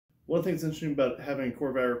One thing that's interesting about having a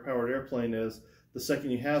Corvair powered airplane is the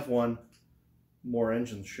second you have one, more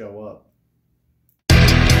engines show up.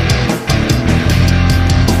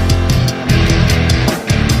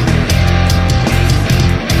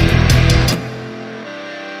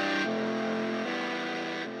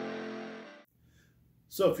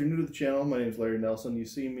 So if you're new to the channel, my name is Larry Nelson. You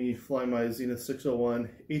see me fly my Zenith 601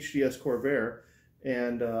 HDS Corvair,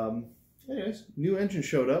 and anyways, new engine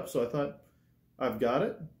showed up, so I thought, I've got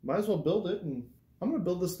it, might as well build it, and I'm going to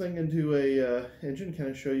build this thing into a engine, kind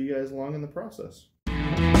of show you guys along in the process.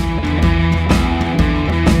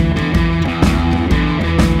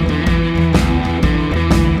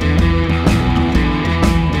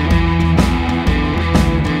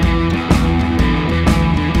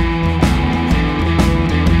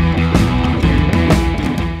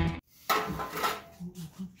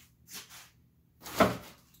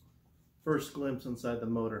 First glimpse inside the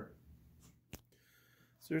motor.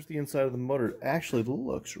 So there's the inside of the motor. It actually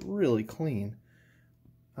looks really clean.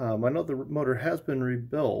 I know the motor has been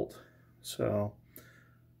rebuilt, so,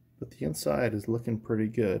 but the inside is looking pretty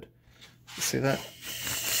good. See that?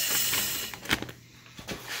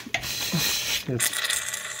 It's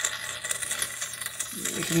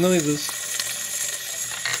making noises.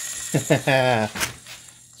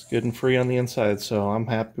 It's good and free on the inside, so I'm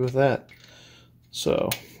happy with that. So,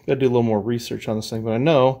 got to do a little more research on this thing, but I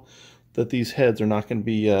know that these heads are not going to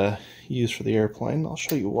be used for the airplane. I'll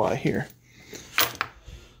show you why here.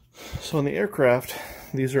 So in the aircraft,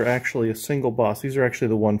 these are actually a single boss. These are actually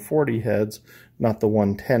the 140 heads, not the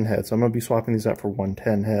 110 heads. So I'm going to be swapping these out for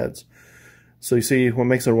 110 heads. So you see, what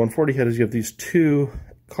makes it a 140 head is you have these two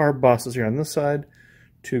carb bosses here on this side,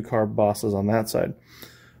 two carb bosses on that side.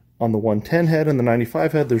 On the 110 head and the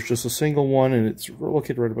 95 head, there's just a single one, and it's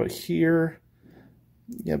located right about here.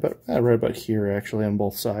 Yeah, but right about here actually on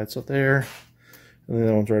both sides. So there, and the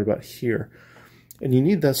other one's right about here. And you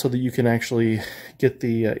need that so that you can actually get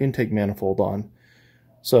the intake manifold on.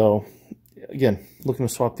 So again, looking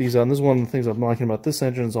to swap these out. And this is one of the things I'm liking about this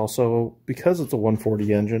engine is also because it's a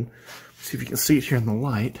 140 engine. Let's see if you can see it here in the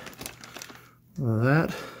light.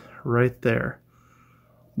 That right there.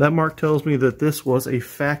 That mark tells me that this was a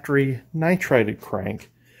factory nitrided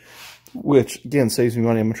crank, which again saves me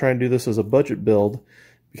money. I'm going to try and do this as a budget build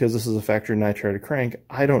because this is a factory nitrided crank.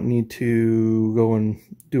 I don't need to go and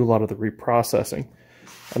do a lot of the reprocessing.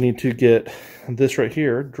 I need to get this right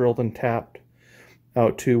here drilled and tapped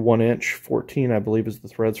out to 1 inch. 14 I believe is the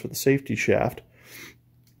threads for the safety shaft.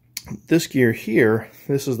 This gear here,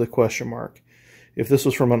 this is the question mark. If this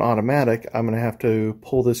was from an automatic, I'm going to have to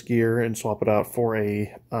pull this gear and swap it out for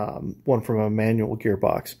a one from a manual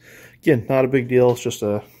gearbox. Again, not a big deal. It's just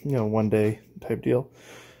a one day type deal.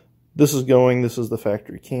 This is going. This is the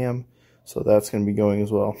factory cam, so that's going to be going as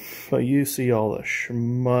well. But you see all the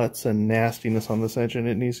schmutz and nastiness on this engine.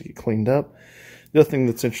 It needs to get cleaned up. The other thing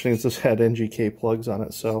that's interesting is this had NGK plugs on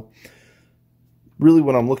it. So really,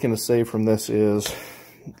 what I'm looking to save from this is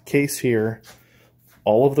case here,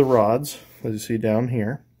 all of the rods. As you see down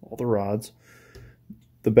here, all the rods.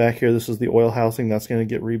 The back here, this is the oil housing. That's going to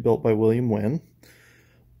get rebuilt by William Wynn.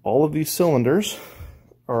 All of these cylinders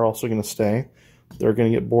are also going to stay. They're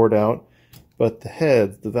going to get bored out. But the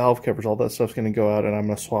heads, the valve covers, all that stuff's going to go out, and I'm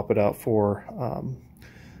going to swap it out for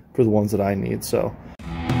the ones that I need. So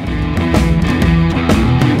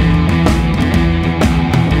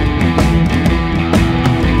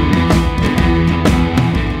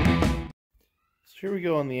here we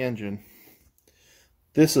go on the engine.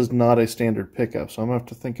 This is not a standard pickup, so I'm going to have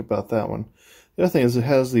to think about that one. The other thing is it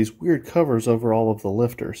has these weird covers over all of the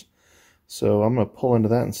lifters. So I'm going to pull into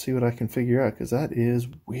that and see what I can figure out, because that is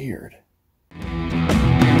weird.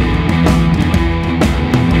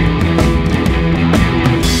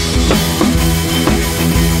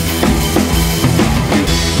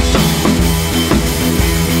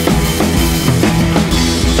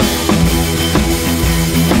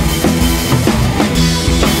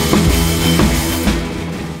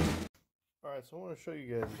 So I want to show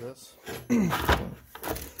you guys this.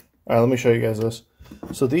 Alright, let me show you guys this.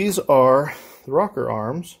 So these are the rocker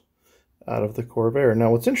arms out of the Corvair.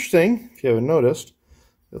 Now what's interesting, if you haven't noticed,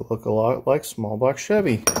 they look a lot like small box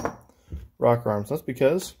Chevy rocker arms. That's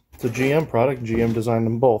because it's a GM product. GM designed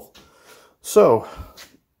them both. So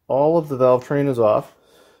all of the valve train is off.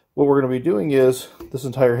 What we're going to be doing is this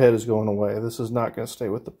entire head is going away. This is not going to stay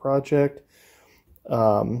with the project.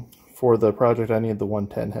 For the project I need the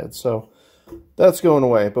 110 head. So that's going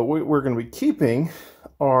away, but what we're going to be keeping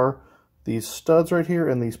are these studs right here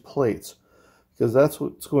and these plates, because that's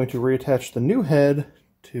what's going to reattach the new head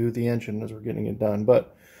to the engine as we're getting it done.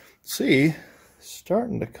 But see, it's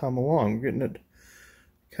starting to come along. We're getting it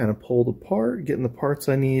kind of pulled apart, getting the parts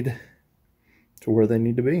I need to where they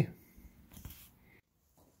need to be.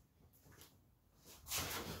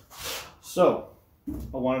 So,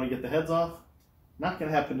 I wanted to get the heads off. Not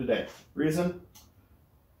going to happen today. Reason?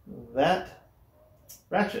 That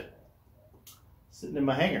ratchet sitting in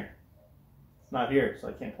my hanger. It's not here, so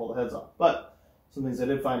I can't pull the heads off. But some things I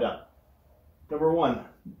did find out. Number one,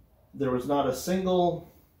 there was not a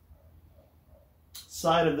single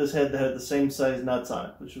side of this head that had the same size nuts on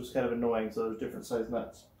it, which was kind of annoying, so there's different size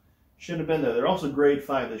nuts. Shouldn't have been there. They're also grade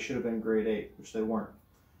 5. They should have been grade 8, which they weren't.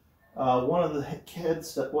 One of the head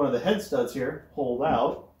studs here pulled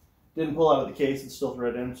out. Didn't pull out of the case, it's still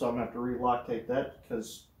threaded in, so I'm going to have to re-lock tape that,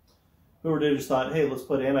 because whoever did just thought, hey, let's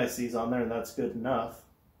put anti-seize on there and that's good enough.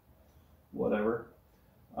 Whatever.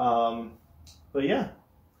 But yeah,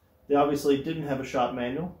 they obviously didn't have a shop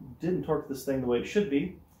manual, didn't torque this thing the way it should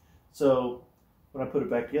be, so when I put it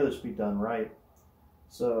back together, it should be done right.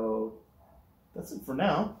 So that's it for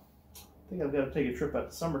now. I think I've got to take a trip out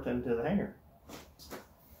to Somerton to the hangar.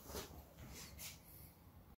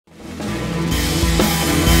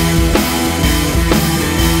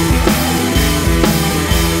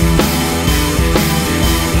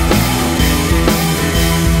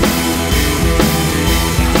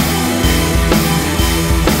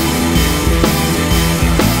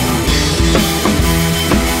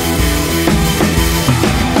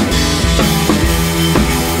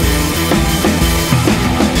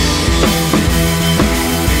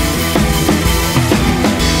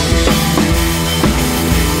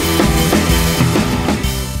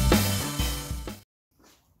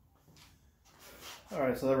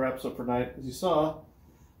 Alright, so that wraps up for tonight. As you saw,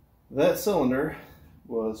 that cylinder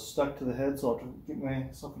was stuck to the head, so I'll have to get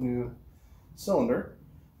myself a new cylinder.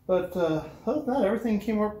 But other than that, everything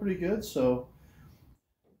came out pretty good. So,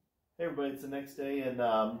 hey everybody, it's the next day,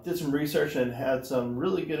 and did some research and had some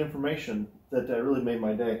really good information that really made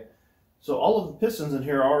my day. So all of the pistons in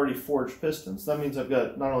here are already forged pistons. That means I've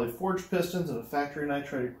got not only forged pistons and a factory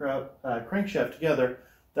nitrated crankshaft together.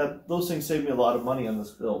 Those things saved me a lot of money on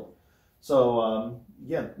this build. So,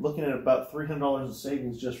 yeah, looking at about $300 in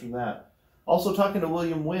savings just from that. Also talking to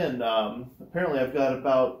William Wynn, apparently I've got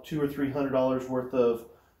about $200 or $300 worth of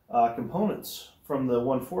components from the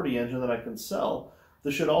 140 engine that I can sell.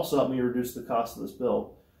 This should also help me reduce the cost of this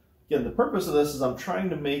build. Again, the purpose of this is I'm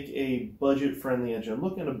trying to make a budget-friendly engine. I'm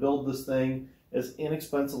looking to build this thing as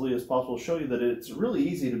inexpensively as possible, show you that it's really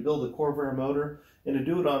easy to build a Corvair motor and to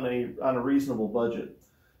do it on a reasonable budget.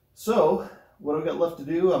 So, what I've got left to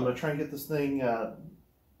do, I'm going to try and get this thing,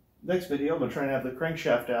 next video, I'm going to try and have the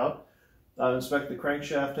crankshaft out, inspect the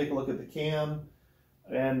crankshaft, take a look at the cam,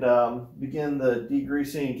 and begin the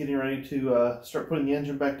degreasing and getting ready to start putting the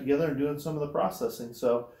engine back together and doing some of the processing.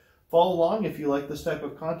 So follow along if you like this type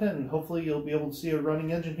of content, and hopefully you'll be able to see a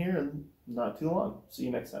running engine here in not too long. See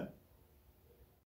you next time.